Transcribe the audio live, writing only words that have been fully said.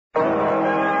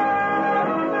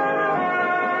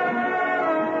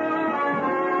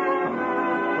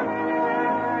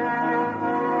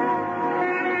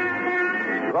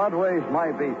Broadway's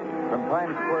My Beat. From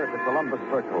Times Square to Columbus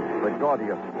Circle, the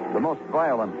gaudiest, the most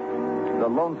violent, the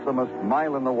lonesomest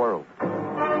mile in the world.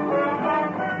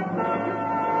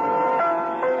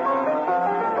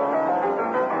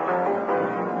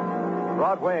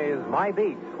 Broadway's My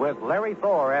Beat with Larry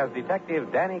Thor as Detective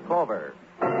Danny Clover.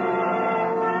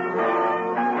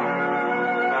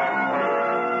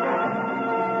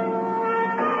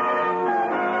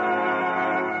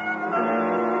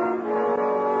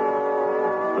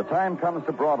 The time comes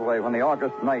to Broadway when the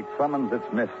August night summons its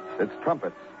mists, its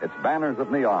trumpets, its banners of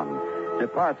neon,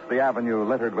 departs the avenue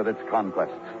littered with its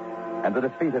conquests. And the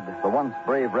defeated, the once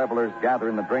brave revelers gather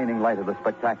in the draining light of the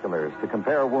spectaculars to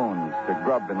compare wounds, to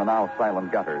grub in the now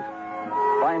silent gutters.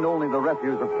 Find only the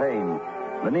refuse of pain,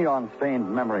 the neon-stained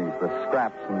memories, the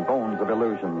scraps and bones of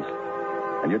illusions.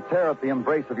 And you tear at the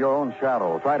embrace of your own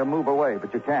shadow, try to move away,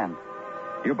 but you can't.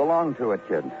 You belong to it,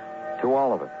 kid, to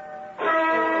all of it.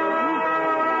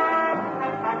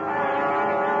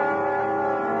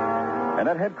 And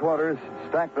at headquarters,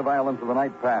 stack the violence of the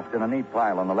night past in a neat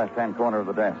pile on the left-hand corner of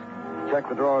the desk. Check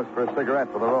the drawers for a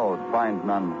cigarette for the road. Find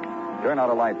none. Turn out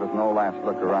a light with no last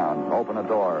look around. Open a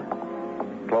door.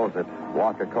 Close it.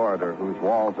 Walk a corridor whose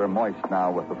walls are moist now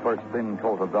with the first thin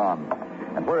coat of dawn.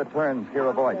 And where it turns, hear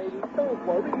a voice.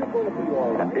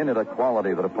 And in it a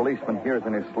quality that a policeman hears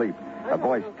in his sleep. A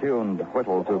voice tuned,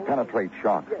 whittled to penetrate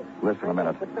shock. Listen a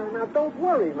minute. Now, don't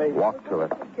worry, lady. Walk to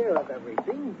it. Take care of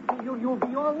everything. You'll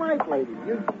be all right, lady.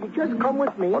 You just come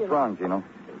with me. What's wrong, Gino?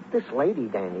 This lady,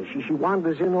 Danny, she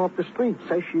wanders in off the street,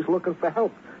 says she's looking for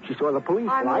help. She saw the police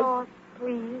I'm light. lost,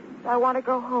 please. I want to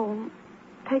go home.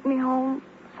 Take me home,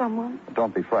 someone.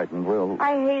 Don't be frightened. We'll...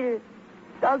 I hate it.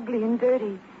 It's ugly and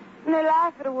dirty. And they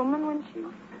laugh at a woman when she...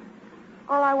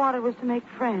 All I wanted was to make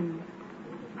friends.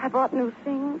 I bought new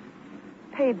things,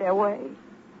 paid their way.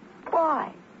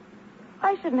 Why?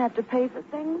 I shouldn't have to pay for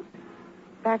things.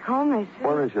 Back home, they say...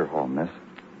 Where is your home, miss?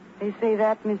 They say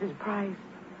that, Mrs. Price.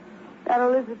 That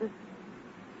Elizabeth.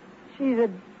 She's a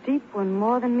deep one,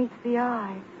 more than meets the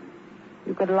eye.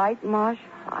 You could light marsh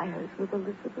fires with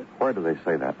Elizabeth. Where do they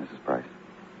say that, Mrs. Price?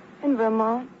 In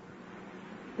Vermont.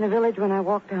 In the village when I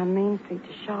walk down Main Street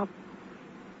to shop.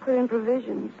 Put in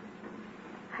provisions.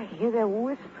 I hear their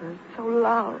whispers so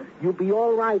loud. You'll be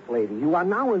all right, lady. You are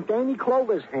now in Danny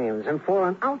Clover's hands, and for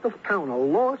an out-of-towner,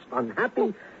 lost,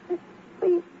 unhappy...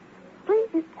 Please.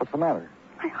 What's the matter?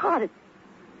 My heart is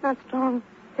not strong.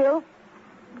 Phil,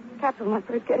 capsule my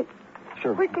first. Get it.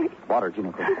 Sure. Quickly. Water,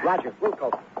 Gino, quick. Roger, we'll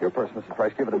go. Your purse, Mrs.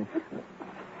 Price. Give it to me.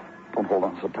 Don't hold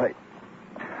on so tight.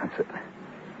 That's it.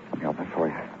 Let me open it for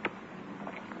you.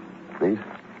 These?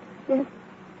 Yes.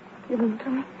 Give them to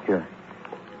me. Here.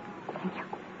 Thank you.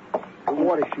 The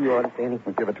water she ordered, Danny.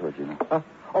 Well, give it to her, Gino. Huh?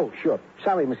 Oh, sure.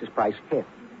 Sorry, Mrs. Price. Here.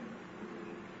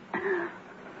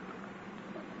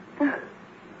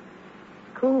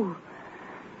 Cool.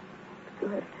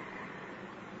 Good.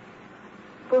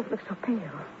 Both look so pale.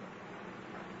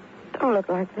 Don't look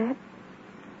like that.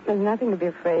 There's nothing to be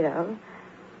afraid of.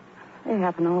 They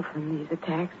happen often, these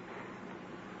attacks.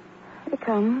 They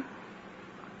come,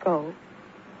 go.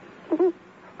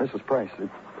 Mrs. Price.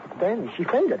 Danny, she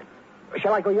fainted.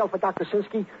 Shall I go yell for Dr.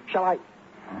 Sinsky? Shall I...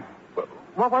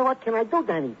 What can I do,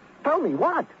 Danny? Tell me,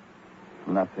 what?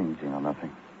 Nothing, Gino,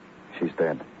 nothing. She's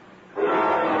dead.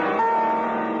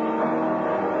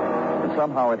 And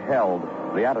somehow it held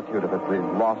the attitude of it, the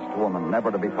lost woman,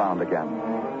 never to be found again.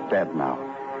 Dead now.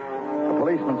 A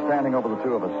policeman standing over the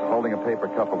two of us, holding a paper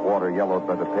cup of water yellowed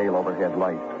by the pale overhead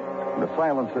light. And the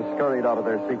silencers scurried out of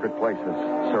their secret places,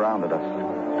 surrounded us.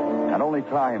 And only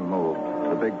time moved,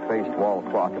 the big faced wall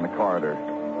clock in the corridor.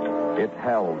 It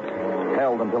held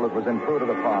until it was intruded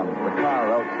upon. The car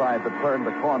outside that turned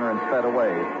the corner and sped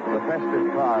away. The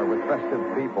festive car with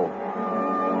festive people.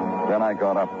 Then I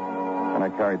got up, and I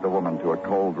carried the woman to a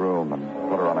cold room and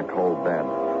put her on a cold bed.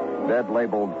 Bed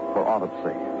labeled for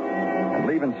autopsy. And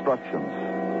leave instructions.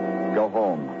 Go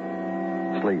home.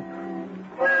 Sleep.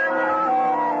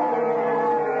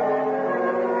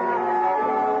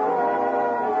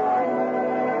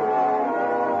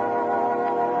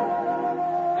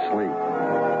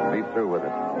 Through with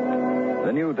it.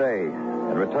 The new day,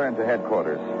 and return to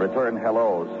headquarters. Return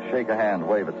hellos, shake a hand,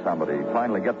 wave at somebody.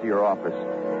 Finally get to your office.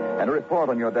 And a report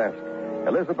on your desk.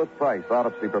 Elizabeth Price,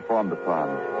 autopsy performed upon.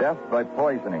 Death by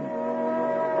poisoning.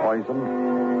 Poison?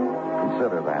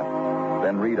 Consider that.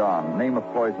 Then read on. Name of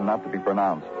poison not to be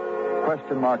pronounced.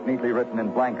 Question mark neatly written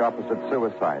in blank opposite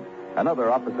suicide.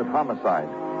 Another opposite homicide.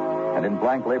 And in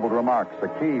blank labeled remarks, a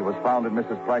key was found in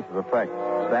Mrs. Price's effects.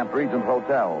 Stamped Regent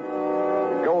Hotel.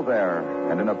 Go there,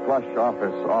 and in a plush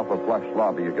office off a plush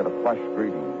lobby, you get a plush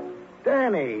greeting.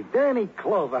 Danny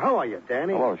Clover. How are you,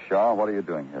 Danny? Hello, Shaw. What are you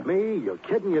doing here? Me? You're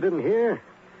kidding? You didn't hear?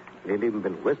 It ain't even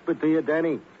been whispered to you,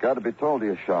 Danny? It's got to be told to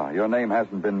you, Shaw. Your name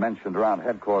hasn't been mentioned around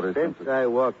headquarters Since I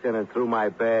walked in and threw my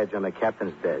badge on the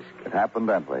captain's desk. It happened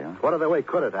that way, huh? What other way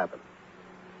could it happen?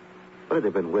 What have they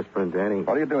been whispering, Danny?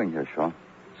 What are you doing here, Shaw?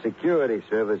 Security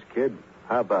service, kid.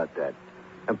 How about that?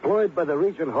 Employed by the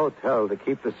Regent Hotel to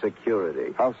keep the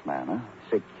security. Houseman, huh?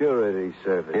 Security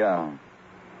service. Yeah.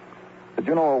 Did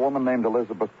you know a woman named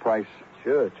Elizabeth Price?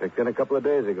 Sure. Checked in a couple of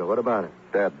days ago. What about it?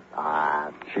 Dead.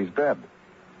 Ah. She's dead.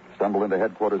 Stumbled into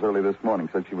headquarters early this morning.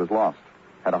 Said she was lost.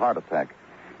 Had a heart attack.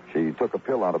 She took a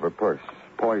pill out of her purse.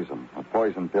 Poison. A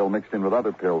poison pill mixed in with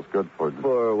other pills good for...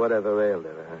 For whatever ailed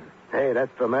her. Hey,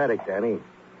 that's dramatic, Danny.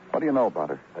 What do you know about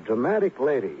her? A dramatic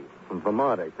lady from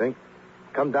Vermont, I think.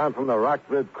 Come down from the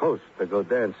Rockford coast to go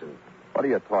dancing. What are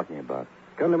you talking about?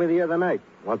 Come to me the other night.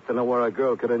 Wants to know where a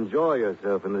girl could enjoy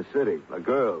herself in the city. A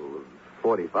girl,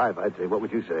 45, I'd say. What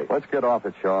would you say? Let's get off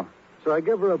it, Shaw. So I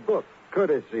give her a book,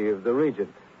 courtesy of the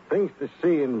Regent. Things to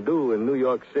see and do in New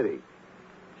York City.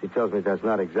 She tells me that's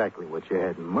not exactly what you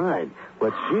had in mind.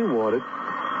 What she wanted...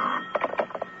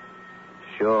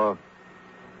 Sure.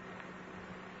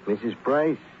 Mrs.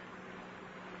 Price?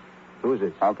 Who is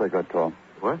this? I'll take that call.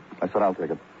 What? I said I'll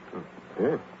take it.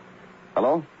 Yeah.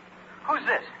 Hello? Who's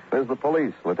this? This is the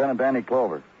police. Lieutenant Danny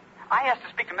Clover. I asked to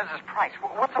speak to Mrs. Price.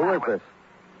 What's the Who matter is with... this?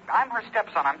 I'm her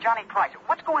stepson. I'm Johnny Price.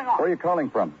 What's going on? Where are you calling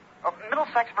from?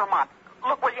 Middlesex, Vermont.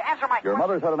 Look, will you answer my Your question?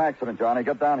 mother's had an accident, Johnny.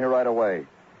 Get down here right away.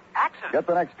 Accident? Get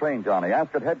the next train, Johnny.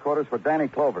 Ask at headquarters for Danny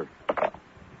Clover.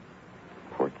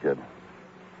 Poor kid.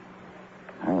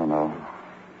 I don't know.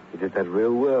 You did that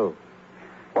real well.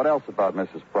 What else about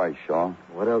Mrs. Price, Shaw?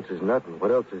 What else is nothing?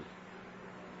 What else is...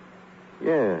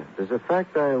 Yeah, there's a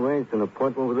fact I arranged an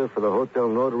appointment with her for the Hotel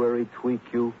Notary Tweak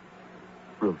You.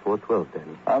 Room 412,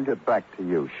 Danny. I'll get back to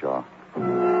you, Shaw.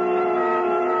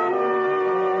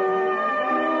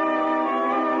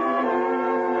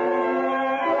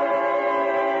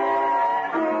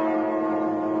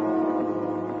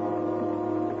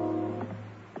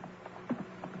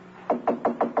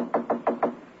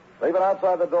 Leave it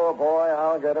outside the door, boy.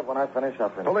 I'll get it when I finish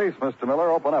up. Police, Mr.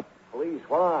 Miller, open up. Police,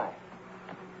 why?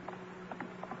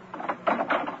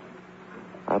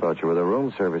 I thought you were the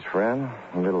room service, friend.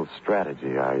 A little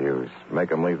strategy I use. Make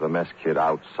them leave the mess kid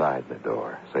outside the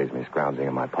door. Saves me scrounging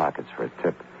in my pockets for a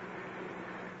tip.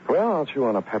 Well, I'll chew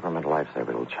on a peppermint lifesaver,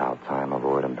 little child time.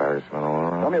 Avoid embarrassment all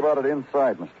around. Tell me about it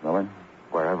inside, Mr. Miller.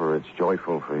 Wherever it's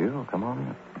joyful for you, come on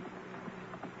in.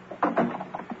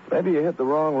 Maybe you hit the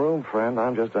wrong room, friend.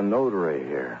 I'm just a notary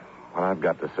here. What I've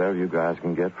got to sell, you guys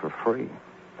can get for free.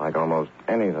 Like almost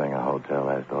anything a hotel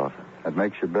has to offer. That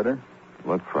makes you bitter?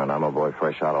 Look, friend, I'm a boy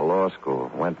fresh out of law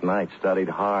school. Went nights, studied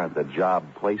hard, the job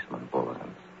placement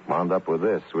bulletins. Wound up with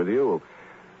this, with you,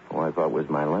 who I thought was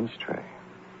my lunch tray.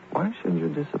 Why should you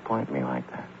disappoint me like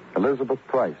that? Elizabeth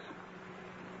Price.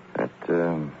 That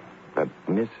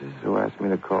Mrs. who asked me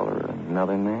to call her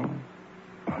another name?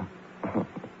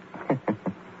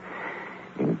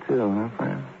 You too, huh,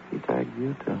 friend? She tagged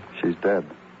you too. She's dead.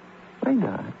 They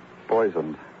died.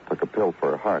 Poisoned. Took a pill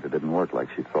for her heart. It didn't work like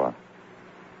she thought.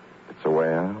 It's a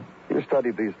way out. You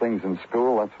studied these things in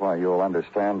school. That's why you'll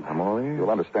understand. I'm all ears. You'll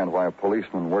understand why a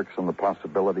policeman works on the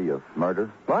possibility of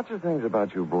murder. Lots of things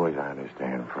about you boys I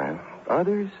understand, friend.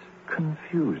 Others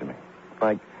confuse me.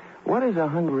 Like, what has a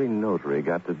hungry notary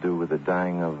got to do with the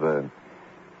dying of,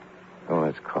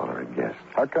 let's call her a guest.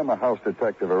 How come a house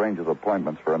detective arranges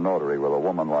appointments for a notary with a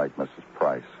woman like Mrs.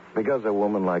 Price? Because a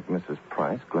woman like Mrs.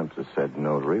 Price glimpses said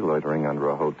notary loitering under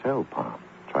a hotel palm.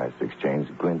 Tries to exchange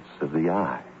glints of the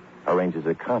eye. Arranges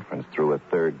a conference through a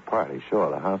third party. Sure,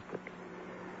 the house dick.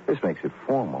 This makes it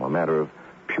formal, a matter of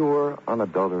pure,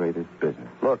 unadulterated business.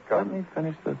 Look, Let me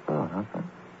finish the thought, huh, friend?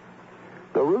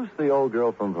 The ruse the old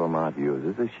girl from Vermont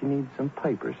uses is she needs some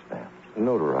paper stamps,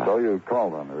 notarized. So you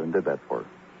called on her and did that for her.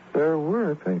 There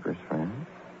were papers, friend.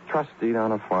 Trust deed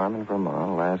on a farm in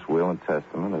Vermont, last will and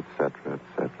testament, etc.,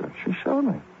 etc. She showed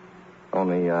me.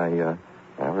 Only I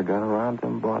never got around to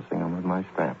embossing them with my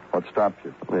stamp. What stopped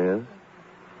you? Liz?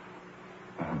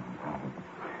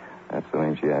 That's the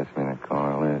name she asked me to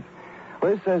call her, Liz.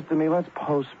 Liz says to me, let's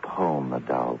postpone the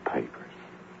dull papers.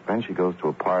 Then she goes to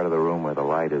a part of the room where the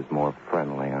light is more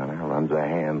friendly on her, runs a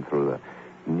hand through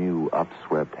the new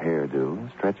upswept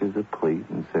hairdo, stretches a pleat,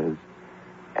 and says,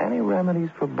 any remedies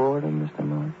for boredom, Mr.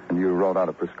 Miller? And you wrote out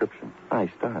a prescription.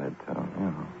 I started to, you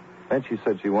know. Then she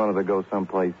said she wanted to go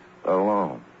someplace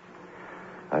alone.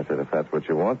 I said, if that's what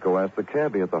you want, go ask the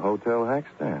cabbie at the Hotel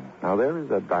Hackstand. Now, there is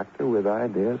a doctor with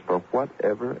ideas for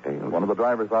whatever ails. One of the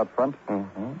drivers out front?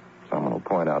 Mm-hmm. Someone will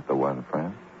point out the one,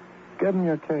 friend. Give him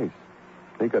your case.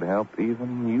 He could help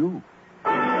even you.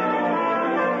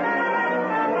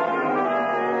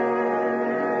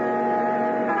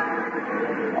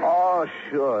 Oh,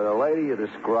 sure. The lady you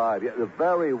described. Yeah, the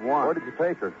very one. Where did you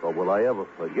take her? Oh, will I ever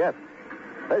forget?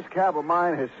 This cab of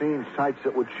mine has seen sights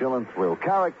that would chill and thrill.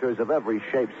 Characters of every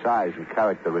shape, size, and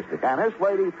characteristic. And this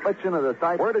lady fits into the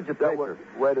type... Where did you take her?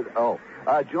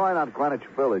 Join on Greenwich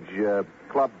Village.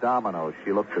 Club Domino's.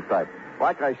 She looked the type.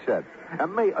 Like I said.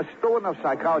 And me, a student of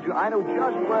psychology, I knew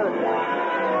just where to...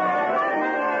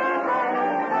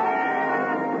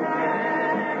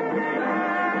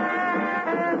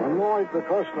 Annoyed the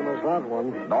customers, that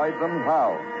one. Annoyed them?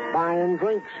 How? Buying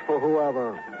drinks for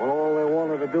whoever, when all they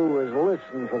wanted to do was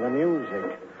listen to the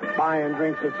music. Buying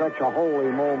drinks at such a holy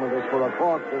moment as for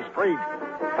across the street.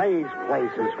 Pays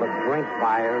places for drink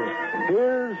buyers.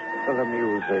 Here's to the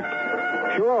music.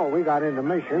 Sure, we got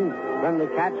intermission. Then the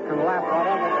cats can laugh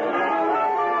whatever.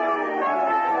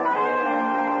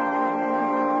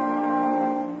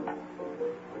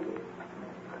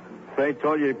 They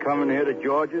told you to come in here to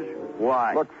George's?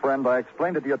 Why? Look, friend, I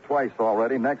explained it to you twice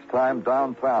already. Next time,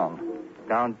 downtown.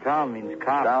 Downtown means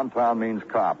cop. Downtown means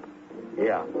cop.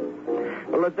 Yeah.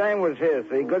 Well, the dame was here,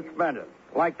 see? Good spender.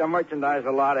 Liked the merchandise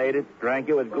a lot, ate it, drank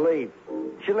it with glee.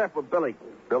 She left with Billy.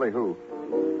 Billy who?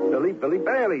 Billy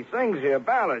Bailey sings here,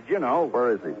 ballads, you know.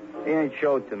 Where is he? He ain't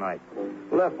showed tonight.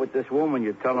 Left with this woman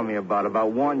you're telling me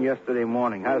about 1 yesterday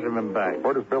morning. Hasn't been back.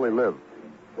 Where does Billy live?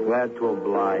 Glad to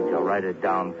oblige. I'll write it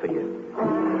down for you.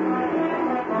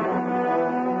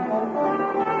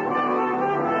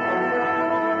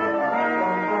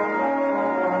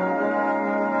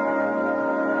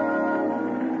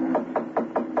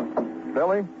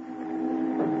 Billy?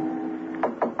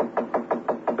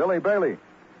 Billy Bailey.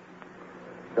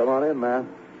 Come on in, man.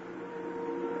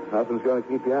 Nothing's going to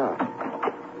keep you out.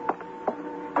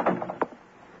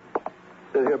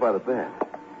 Sit here by the bed.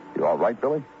 You all right,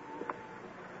 Billy?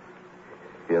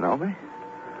 You know me?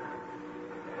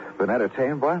 Been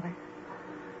entertained by me?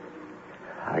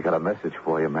 I got a message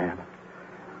for you, man.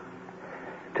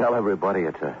 Tell everybody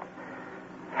it's a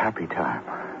happy time.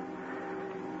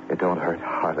 It don't hurt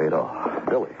hardly at all.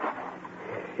 Billy.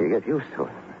 You get used to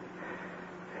it.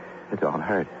 It don't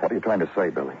hurt. What are you trying to say,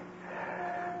 Billy?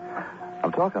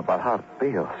 I'm talking about how it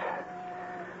feels.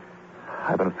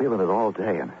 I've been feeling it all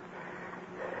day and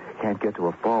can't get to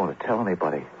a phone to tell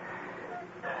anybody.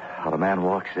 How the man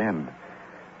walks in,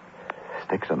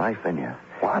 sticks a knife in you.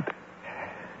 What?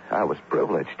 I was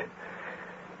privileged.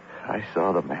 I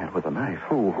saw the man with a knife.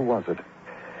 Who was it?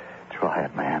 Try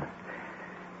it, man.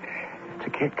 It's a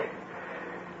kick.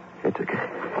 It's a kick.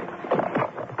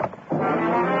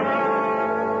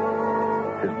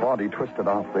 His body twisted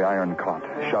off the iron cot,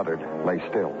 shuddered, lay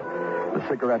still. The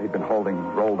cigarette he'd been holding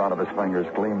rolled out of his fingers,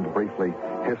 gleamed briefly,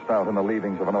 hissed out in the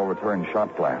leavings of an overturned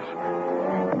shot glass.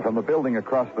 And from the building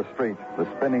across the street, the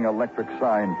spinning electric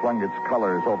sign flung its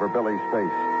colors over Billy's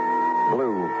face.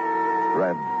 Blue,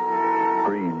 red,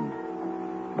 green,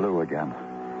 blue again.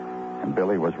 And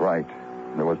Billy was right.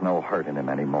 There was no hurt in him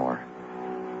anymore.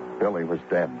 Billy was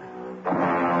dead.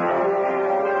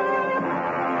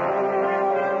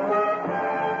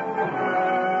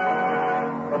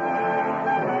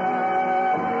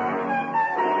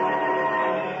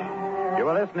 You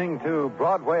are listening to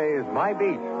Broadway's My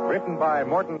Beat, written by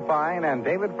Morton Fine and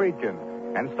David Friedkin,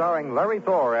 and starring Larry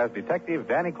Thor as Detective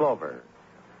Danny Clover.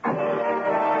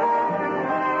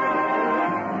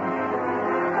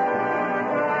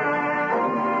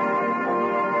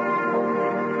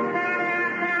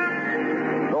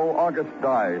 Though August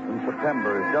dies and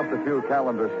September is just a few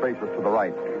calendar spaces to the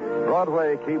right,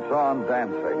 Broadway keeps on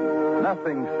dancing.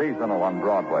 Nothing seasonal on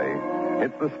Broadway.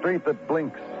 It's the street that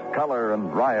blinks, color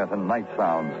and riot and night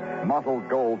sounds, mottled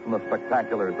gold from the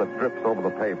spectaculars that drips over the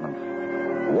pavements.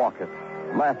 Walk it,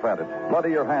 laugh at it,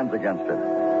 bloody your hands against it.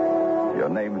 Your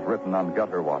name's written on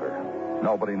gutter water.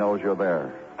 Nobody knows you're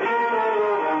there.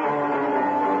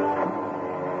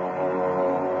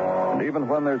 And even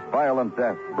when there's violent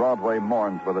death, Broadway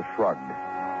mourns with a shrug.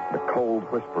 The cold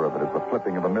whisper of it is the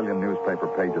flipping of a million newspaper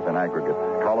pages in aggregate.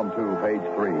 Column 2, page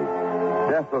 3.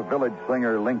 Death of village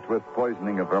singer linked with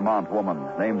poisoning of Vermont woman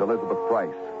named Elizabeth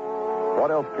Price. What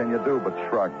else can you do but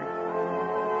shrug?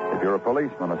 If you're a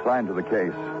policeman assigned to the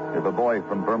case, if a boy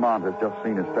from Vermont has just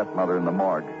seen his stepmother in the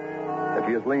morgue, if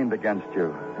he has leaned against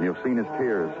you and you've seen his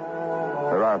tears,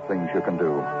 there are things you can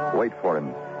do. Wait for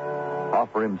him.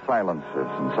 Offer him silences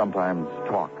and sometimes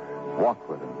talk. Walk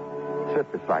with him. Sit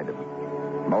beside him.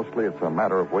 Mostly it's a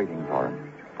matter of waiting for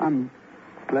him. I'm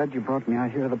glad you brought me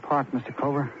out here to the park, Mr.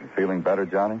 Clover. You feeling better,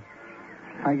 Johnny?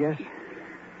 I guess.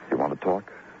 You want to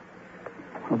talk?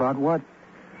 About what?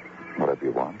 Whatever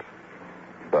you want.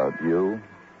 About you?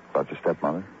 About your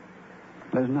stepmother?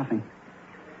 There's nothing.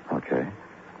 Okay.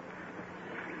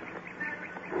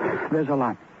 There's a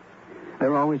lot.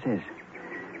 There always is.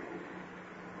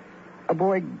 A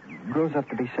boy grows up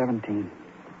to be 17.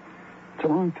 It's a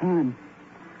long time.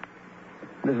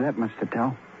 There's that much to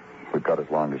tell. We've got as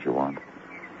long as you want.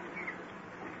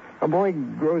 A boy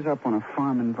grows up on a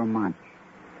farm in Vermont.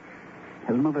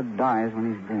 His mother dies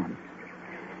when he's born.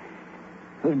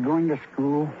 There's going to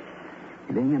school,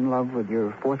 being in love with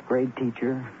your fourth grade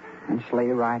teacher, and sleigh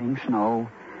riding, snow,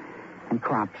 and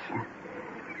crops.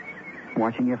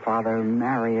 Watching your father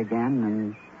marry again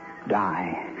and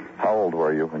die. How old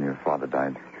were you when your father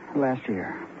died? Last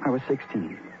year, I was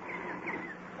 16.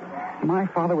 My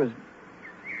father was...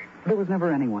 There was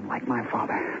never anyone like my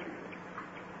father.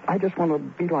 I just want to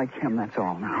be like him, that's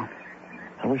all now.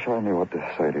 I wish I knew what to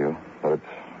say to you. That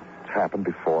it's happened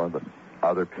before, that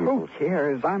other people... Who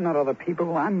cares? I'm not other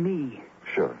people. I'm me.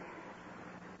 Sure.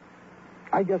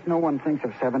 I guess no one thinks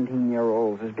of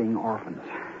 17-year-olds as being orphans.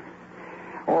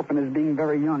 Orphan is being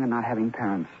very young and not having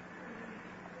parents.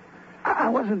 I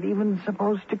wasn't even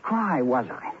supposed to cry, was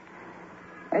I?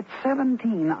 At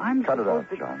 17, I'm Cut it out, supposed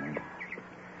to... Johnny.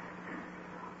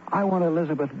 I want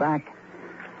Elizabeth back.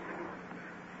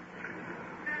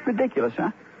 Ridiculous,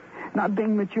 huh? Not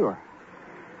being mature.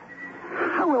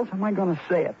 How else am I going to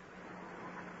say it?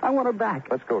 I want her back.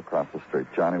 Let's go across the street,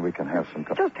 Johnny. We can have some...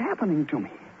 Just happening to me.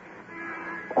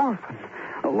 Orphan.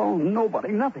 Alone.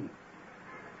 Nobody. Nothing.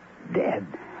 Dead.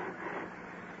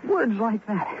 Words like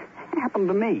that happen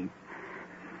to me.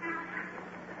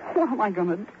 What am I going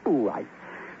to do? What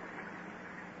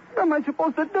am I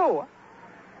supposed to do?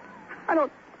 I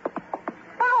don't want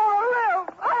to live.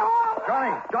 I don't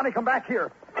want to... Johnny, come back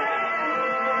here.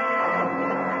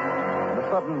 The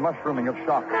sudden mushrooming of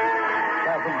shock.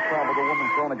 Spasm sob of the woman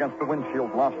thrown against the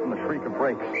windshield, lost in the shriek of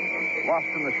brakes. Lost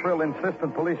in the shrill,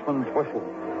 insistent policeman's whistle.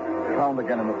 Found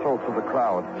again in the throats of the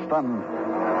crowd. Stunned.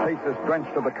 Faces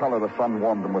drenched of the color the sun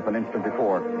warmed them with an instant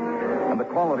before. And the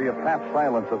quality of half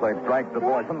silence as I dragged the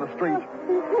boy from the street.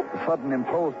 The sudden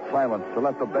imposed silence to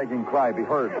let the begging cry be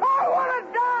heard. I want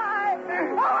to die!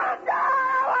 I want to die!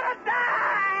 I want to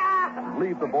die!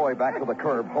 Lead the boy back to the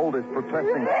curb. Hold his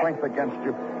protesting strength against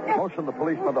you. Motion the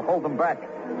policeman to hold them back.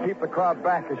 Keep the crowd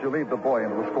back as you lead the boy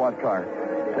into the squad car.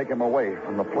 Take him away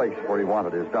from the place where he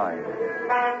wanted his dying.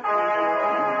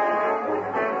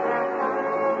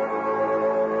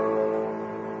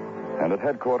 And at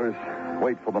headquarters,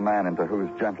 wait for the man into whose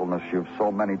gentleness you've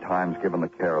so many times given the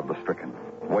care of the stricken.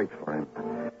 Wait for him.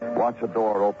 Watch a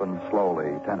door open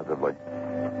slowly, tentatively.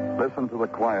 Listen to the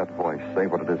quiet voice say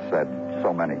what it has said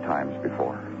so many times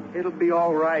before. It'll be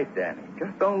all right, Danny.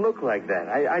 Just don't look like that.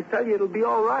 I tell you, it'll be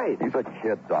all right. He's a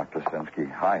kid, Dr.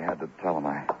 Simsky. I had to tell him.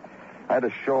 I had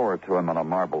to show her to him on a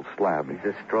marble slab. He's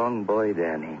a strong boy,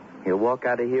 Danny. He'll walk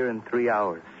out of here in 3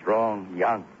 hours. Strong,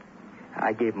 young.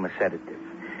 I gave him a sedative.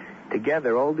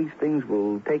 Together, all these things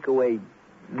will take away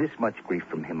this much grief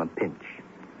from him, a pinch.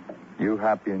 You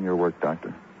happy in your work,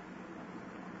 Doctor?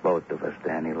 Both of us,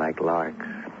 Danny, like larks.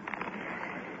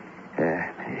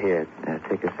 Here,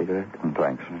 take a cigarette.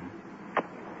 Thanks.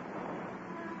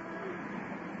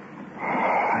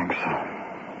 Thanks.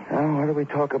 Well, what do we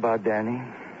talk about, Danny?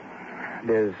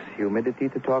 There's humidity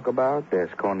to talk about.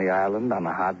 There's Coney Island on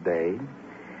a hot day.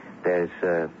 There's,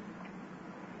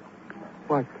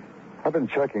 What? I've been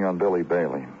checking on Billy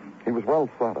Bailey. He was well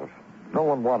thought of. No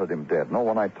one wanted him dead. No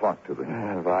one I talked to.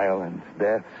 Violence,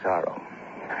 death, sorrow.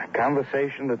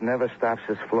 Conversation that never stops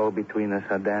its flow between us,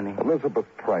 huh, Danny? Elizabeth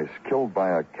Price, killed by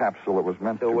a capsule that was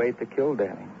meant The way to kill,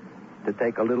 Danny. To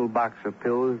take a little box of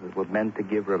pills that were meant to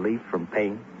give relief from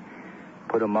pain.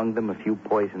 Put among them a few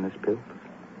poisonous pills.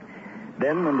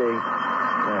 Then when they...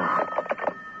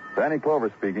 Danny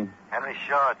Clover speaking. Henry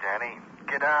Shaw, Danny.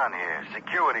 Get down here.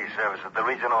 Security service at the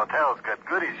Region Hotel's got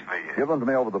goodies for you. Give them to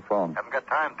me over the phone. Haven't got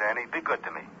time, Danny. Be good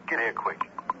to me. Get here quick.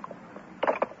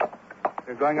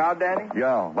 You're going out, Danny?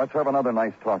 Yeah, let's have another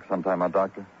nice talk sometime, huh,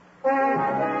 Doctor?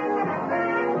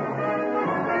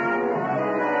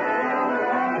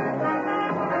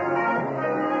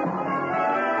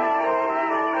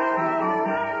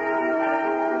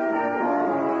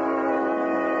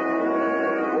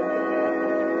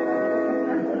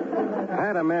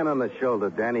 Pat a man on the shoulder,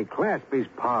 Danny. Clasp his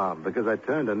palm because I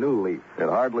turned a new leaf. It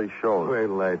hardly shows. Wait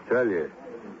till I tell you.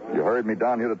 You hurried me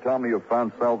down here to tell me you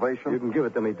found salvation? You can give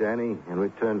it to me, Danny, in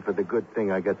return for the good thing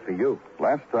I got for you.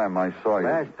 Last time I saw you...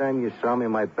 Last time you saw me,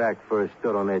 my back first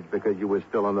stood on edge because you were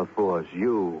still on the force.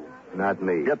 You, not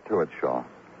me. Get to it, Shaw.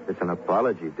 It's an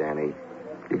apology, Danny.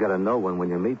 You got to know when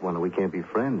you meet one, we can't be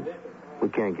friends. We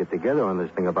can't get together on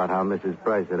this thing about how Mrs.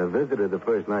 Price had a visitor the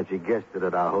first night she guested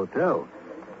at our hotel.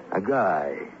 A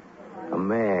guy, a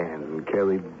man,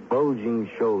 carried bulging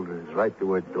shoulders right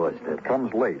to her doorstep.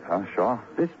 Comes late, huh, Shaw?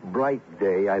 This bright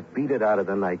day, I beat it out of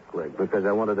the night clerk because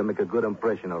I wanted to make a good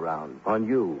impression around. On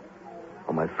you.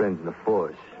 On my friends in the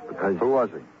force. Because... Who was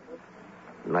he?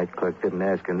 The night clerk didn't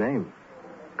ask her name.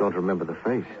 Don't remember the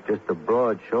face. Just the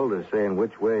broad shoulders saying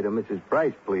which way to Mrs.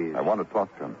 Price, please. I want to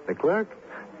talk to him. The clerk?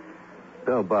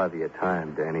 Don't bother your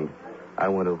time, Danny. I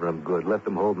went over him good. Left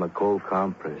him holding a cold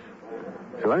compress.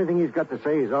 So anything he's got to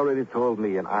say, he's already told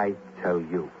me, and I tell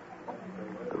you.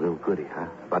 A real goodie, huh?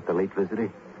 About the late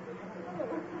visitor?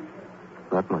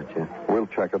 Not much, huh? We'll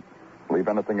check it. Leave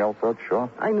anything else out, Shaw?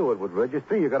 I knew it would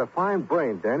register. You got a fine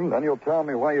brain, Danny. Then you'll tell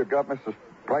me why you got Mrs.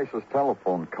 Price's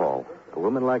telephone call. A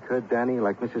woman like her, Danny,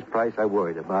 like Mrs. Price, I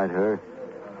worried about her.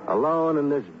 Alone in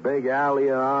this big alley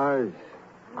of ours,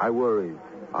 I worried.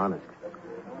 Honest.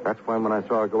 That's why when I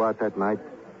saw her go out that night,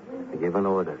 I gave an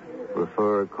order.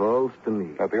 Refer her calls to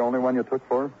me. That the only one you took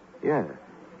for her? Yeah.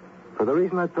 For the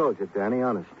reason I told you, Danny,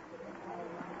 honest.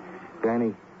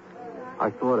 Danny, I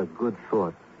thought a good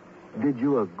thought. Did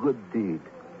you a good deed.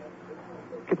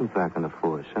 Get him back on the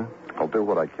force, huh? I'll do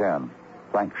what I can.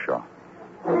 Thanks, Shaw.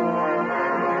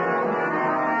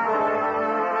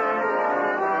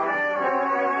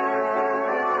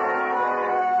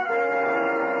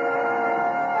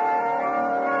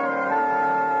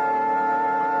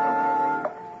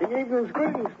 The evening's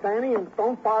greetings, Danny, and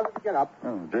don't bother to get up.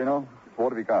 Gino, what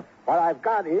have you got? What I've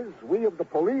got is we of the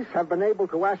police have been able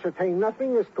to ascertain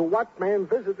nothing as to what man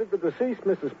visited the deceased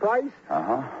Mrs. Price.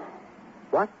 Uh-huh.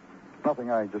 What?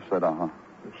 Nothing, I just said uh-huh.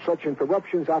 Such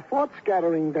interruptions are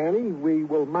thought-scattering, Danny. We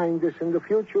will mind this in the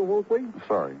future, won't we?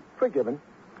 Sorry. Forgiven.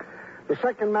 The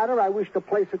second matter I wish to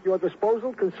place at your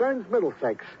disposal concerns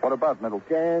Middlesex. What about Middlesex?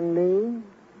 Danny?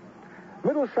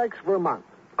 Middlesex, Vermont.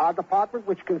 Our department,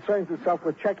 which concerns itself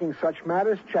with checking such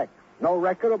matters, checked. No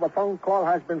record of a phone call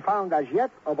has been found as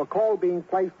yet of a call being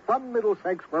placed from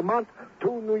Middlesex, Vermont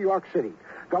to New York City.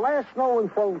 The last known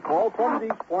phone call from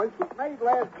these points was made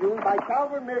last June by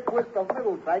Calvin Mirquist of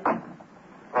Middlesex.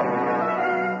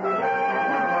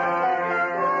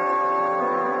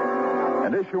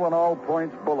 An issue on all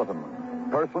points bulletin.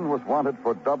 Person was wanted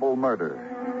for double murder.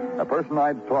 A person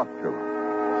I'd talked to.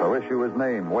 So issue his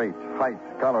name, weight, height,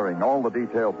 coloring, all the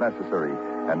details necessary.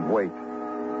 And wait.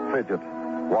 Fidget.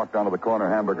 Walk down to the corner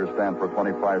hamburger stand for a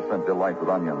 25-cent delight with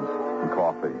onions and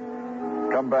coffee.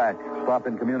 Come back. Stop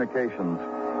in communications.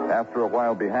 After a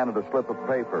while, be handed a slip of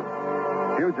paper.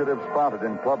 Fugitive spotted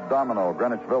in Club Domino,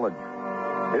 Greenwich Village.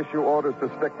 Issue orders to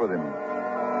stick with him.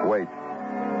 Wait.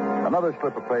 Another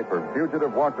slip of paper.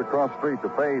 Fugitive walked across street to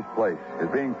Faye's place. Is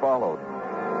being followed.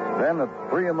 Then at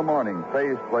 3 in the morning,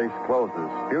 Faye's place closes.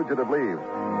 Fugitive leaves.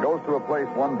 Goes to a place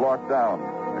 1 block down,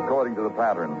 according to the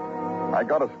pattern. I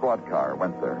got a squad car.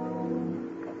 Went there.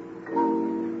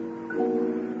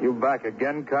 You back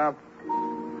again, cop?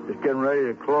 Just getting ready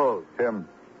to close. Him.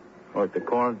 Oh, at the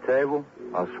corner table?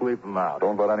 I'll sweep him out.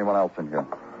 Don't let anyone else in here.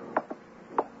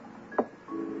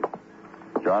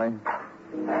 Johnny?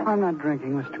 I'm not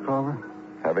drinking, Mr. Clover.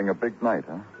 Having a big night,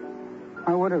 huh?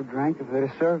 I would have drank if they'd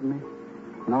have served me.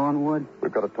 No one would.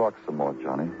 We've got to talk some more,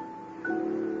 Johnny.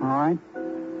 All right.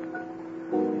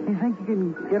 You think you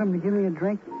can get them to give me a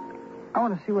drink? I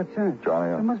want to see what's in it. Johnny,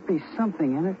 There must be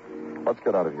something in it. let's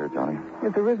get out of here, Johnny.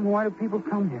 If there isn't, why do people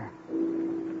come here?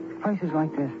 Places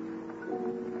like this.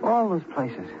 All those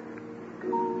places.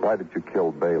 Why did you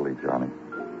kill Bailey, Johnny?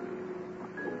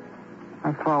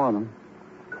 I followed him.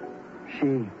 She,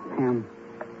 him,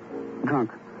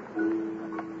 drunk.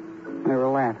 They were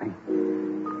laughing.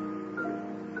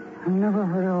 I've never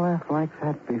heard a laugh like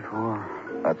that before.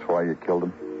 That's why you killed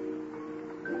him?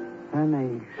 Then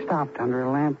they stopped under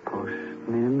a lamppost, and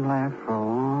they didn't laugh for a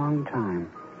long time.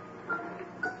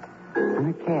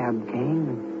 Then a cab came,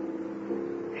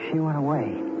 and she went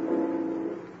away.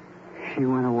 She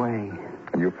went away.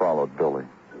 And you followed Billy?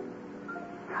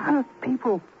 How do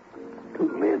people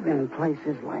live in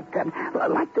places like that?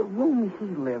 Like the room he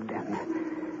lived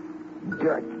in.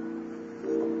 Dirt.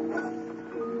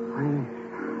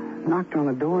 I knocked on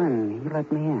the door, and he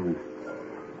let me in.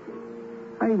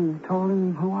 I even told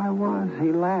him who I was.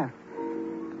 He laughed.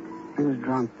 He was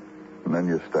drunk. And then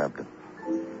you stabbed him?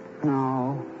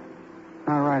 No,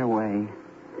 not right away.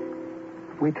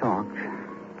 We talked.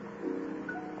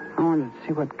 I wanted to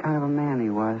see what kind of a man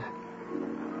he was.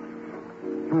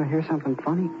 You want to hear something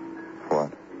funny?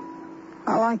 What?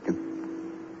 I liked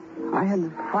him. I had to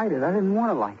fight it. I didn't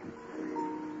want to like him.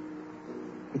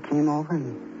 He came over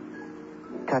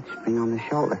and touched me on the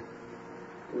shoulder.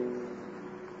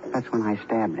 That's when I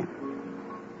stabbed him.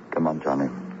 Come on, Johnny.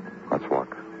 Let's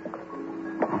walk.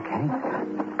 Okay.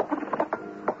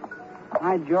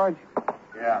 Hi, George.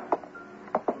 Yeah.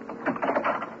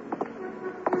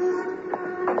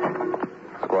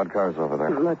 Squad car's over there.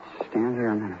 Let's stand here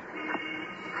a minute.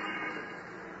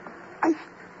 I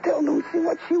still don't see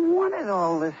what she wanted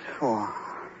all this for.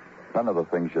 None of the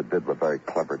things you did were very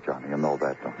clever, Johnny. You know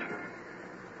that, don't you?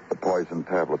 The poison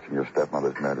tablets in your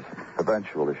stepmother's medicine.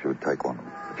 Eventually, she would take one of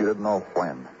them. But you didn't know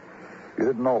when. You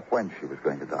didn't know when she was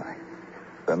going to die.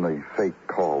 Then the fake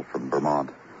call from Vermont.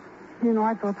 You know,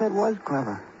 I thought that was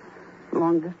clever.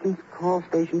 Long distance call,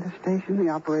 station to station.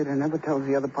 The operator never tells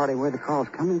the other party where the call's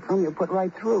coming from. You put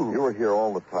right through. You were here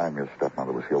all the time your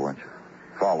stepmother was here, weren't you?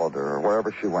 Followed her.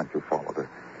 Wherever she went, you followed her.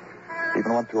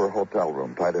 Even went to her hotel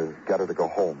room, tried to get her to go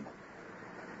home.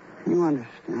 You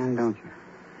understand, don't you?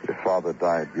 Your father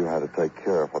died. You had to take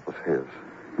care of what was his.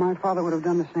 My father would have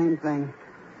done the same thing.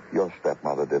 Your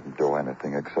stepmother didn't do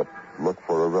anything except look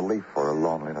for a relief for her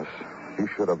loneliness. You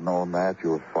should have known that.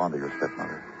 You were fond of your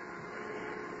stepmother.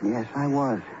 Yes, I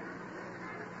was.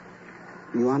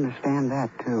 You understand that,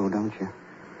 too, don't you?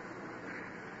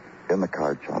 In the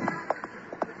car, Johnny.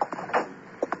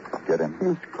 Get in.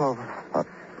 Mr. Clover. What?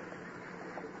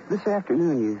 This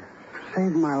afternoon, you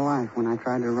saved my life when I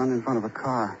tried to run in front of a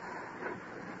car.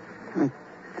 It's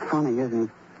funny, isn't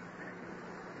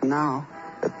it? Now.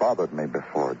 It bothered me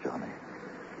before, Johnny.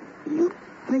 You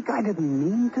think I didn't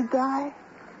mean to die?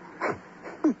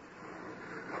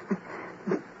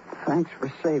 Thanks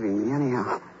for saving me,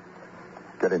 anyhow.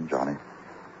 Get in, Johnny.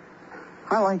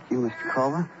 I like you, Mr.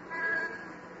 Culver.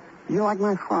 You're like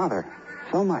my father,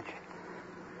 so much.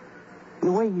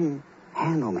 The way you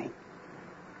handle me,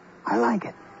 I like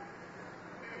it.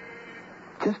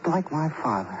 Just like my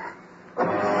father.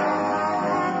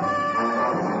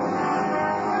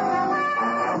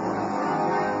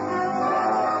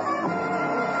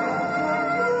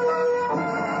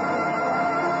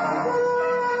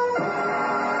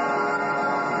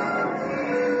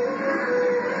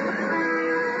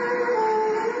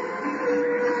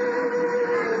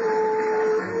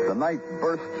 The night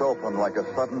bursts open like a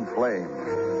sudden flame,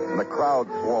 and the crowd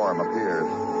swarm appears,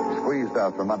 squeezed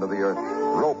out from under the earth,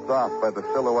 roped off by the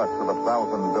silhouettes of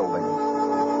 1,000 buildings.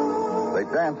 They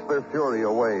dance their fury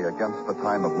away against the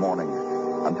time of morning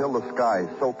until the sky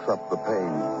soaks up the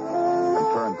pain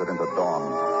and turns it into dawn.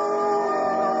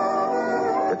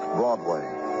 It's Broadway,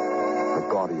 the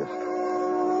gaudiest,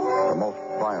 the most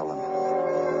violent,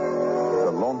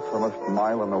 the lonesomest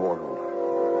mile in the world.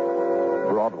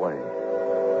 Broadway,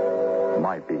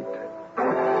 my beat.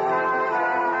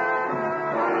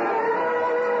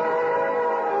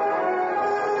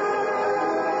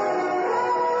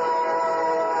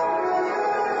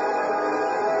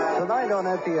 Tonight on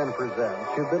FEN Presents,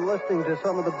 you've been listening to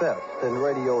some of the best in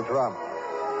radio drama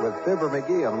with Fibber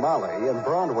McGee and Molly and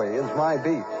Broadway is My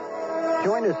Beat.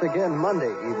 Join us again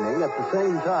Monday evening at the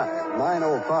same time,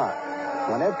 9:05,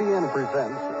 when FEN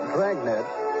presents Dragnet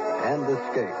and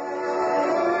Escape.